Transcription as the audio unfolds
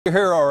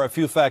Here are a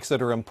few facts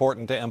that are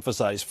important to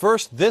emphasize.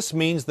 First, this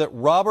means that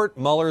Robert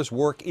Mueller's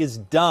work is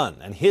done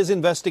and his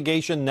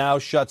investigation now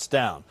shuts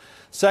down.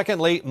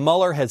 Secondly,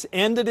 Mueller has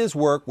ended his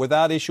work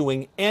without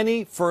issuing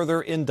any further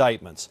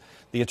indictments.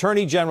 The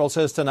Attorney General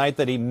says tonight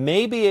that he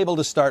may be able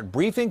to start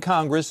briefing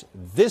Congress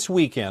this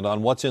weekend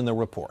on what's in the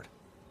report.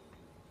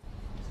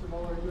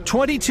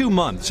 22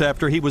 months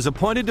after he was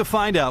appointed to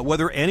find out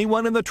whether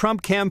anyone in the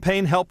Trump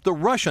campaign helped the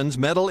Russians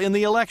meddle in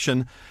the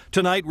election,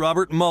 tonight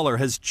Robert Mueller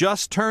has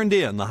just turned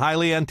in the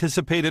highly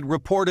anticipated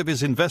report of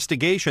his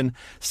investigation,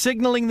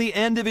 signaling the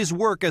end of his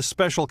work as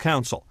special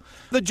counsel.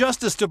 The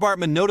Justice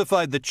Department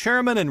notified the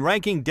chairman and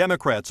ranking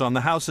Democrats on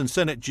the House and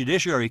Senate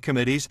Judiciary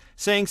Committees,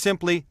 saying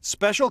simply,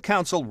 Special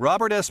Counsel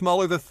Robert S.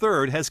 Mueller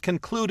III has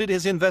concluded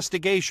his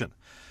investigation.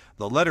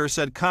 The letter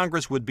said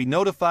Congress would be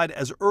notified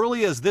as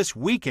early as this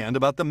weekend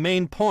about the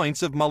main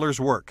points of Mueller's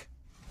work.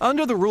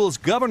 Under the rules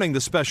governing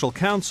the special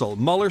counsel,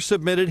 Mueller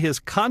submitted his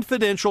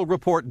confidential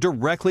report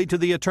directly to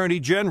the Attorney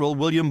General,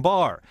 William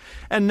Barr.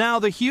 And now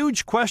the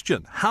huge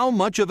question, how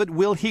much of it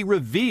will he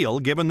reveal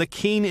given the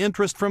keen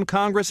interest from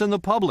Congress and the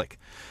public?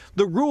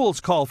 The rules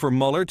call for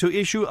Mueller to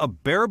issue a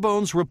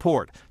bare-bones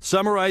report,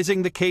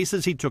 summarizing the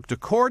cases he took to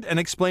court and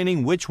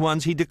explaining which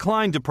ones he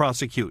declined to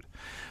prosecute.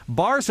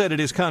 Barr said at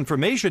his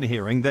confirmation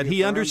hearing that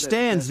he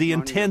understands the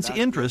intense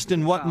interest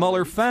in what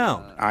Mueller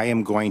found. I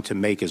am going to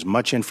make as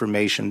much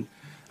information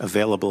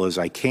available as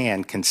I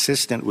can,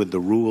 consistent with the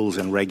rules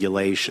and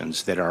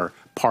regulations that are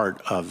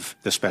part of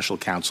the special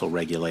counsel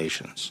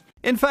regulations.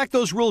 In fact,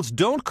 those rules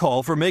don't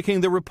call for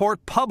making the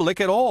report public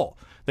at all.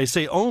 They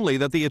say only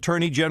that the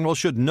Attorney General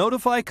should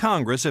notify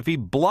Congress if he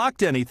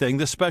blocked anything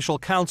the special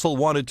counsel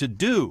wanted to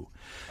do.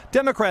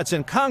 Democrats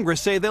in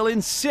Congress say they'll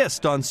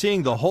insist on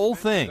seeing the whole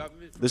thing.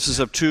 This is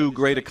of too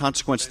great a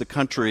consequence to the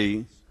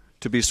country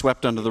to be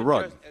swept under the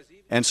rug.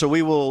 And so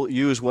we will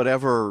use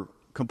whatever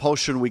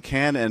compulsion we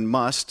can and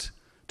must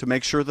to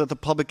make sure that the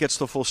public gets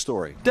the full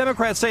story.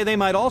 Democrats say they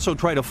might also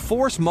try to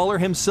force Mueller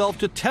himself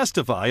to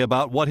testify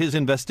about what his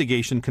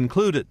investigation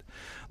concluded.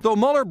 Though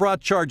Mueller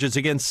brought charges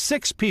against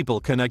 6 people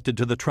connected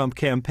to the Trump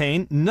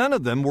campaign, none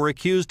of them were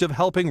accused of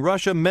helping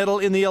Russia meddle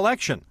in the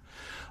election.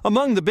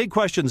 Among the big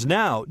questions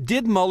now,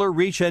 did Mueller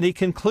reach any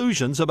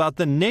conclusions about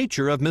the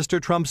nature of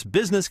Mr. Trump's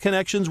business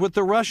connections with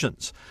the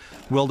Russians?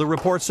 Will the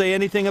report say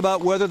anything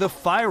about whether the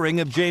firing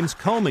of James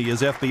Comey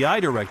as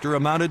FBI director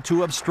amounted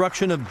to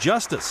obstruction of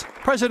justice?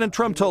 President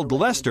Trump told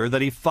Lester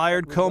that he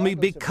fired Comey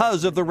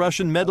because of the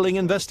Russian meddling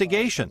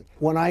investigation.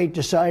 When I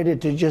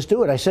decided to just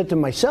do it, I said to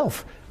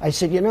myself, I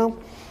said, you know,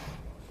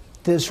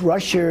 this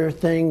Russia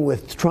thing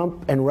with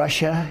Trump and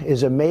Russia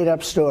is a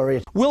made-up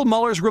story. Will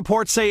Mueller's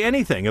report say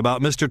anything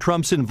about Mr.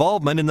 Trump's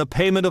involvement in the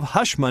payment of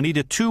hush money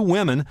to 2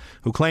 women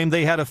who claimed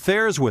they had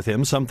affairs with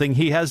him, something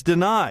he has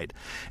denied?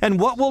 And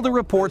what will the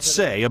report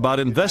say about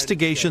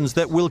investigations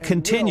that will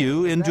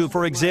continue into,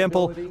 for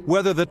example,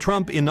 whether the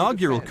Trump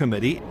Inaugural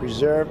Committee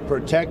preserve,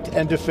 protect,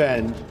 and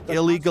defend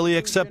illegally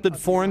accepted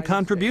foreign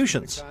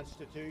contributions?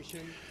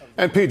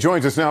 And Pete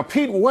joins us now.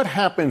 Pete, what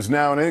happens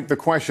now? And I think the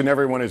question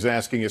everyone is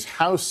asking is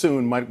how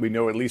soon might we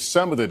know at least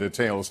some of the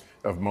details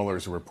of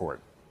Mueller's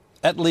report?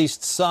 At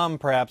least some,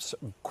 perhaps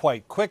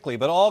quite quickly.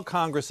 But all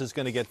Congress is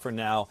going to get for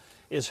now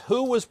is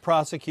who was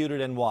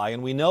prosecuted and why.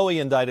 And we know he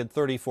indicted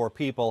 34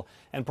 people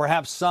and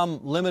perhaps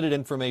some limited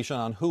information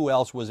on who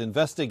else was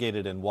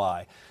investigated and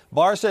why.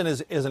 Barr said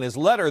is in his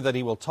letter that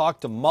he will talk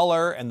to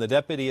Mueller and the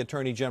Deputy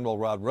Attorney General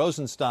Rod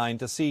Rosenstein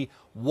to see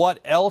what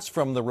else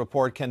from the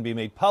report can be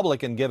made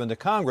public and given to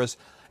Congress.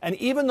 And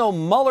even though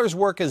Mueller's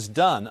work is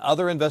done,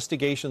 other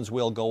investigations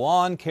will go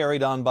on,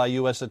 carried on by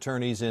U.S.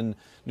 attorneys in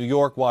New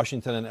York,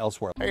 Washington, and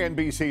elsewhere. Hey,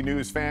 NBC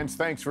News fans,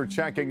 thanks for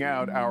checking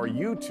out our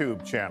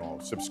YouTube channel.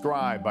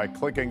 Subscribe by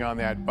clicking on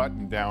that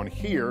button down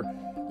here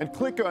and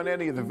click on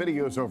any of the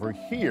videos over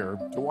here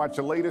to watch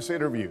the latest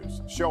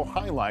interviews, show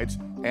highlights,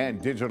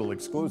 and digital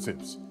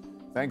exclusives.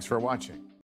 Thanks for watching.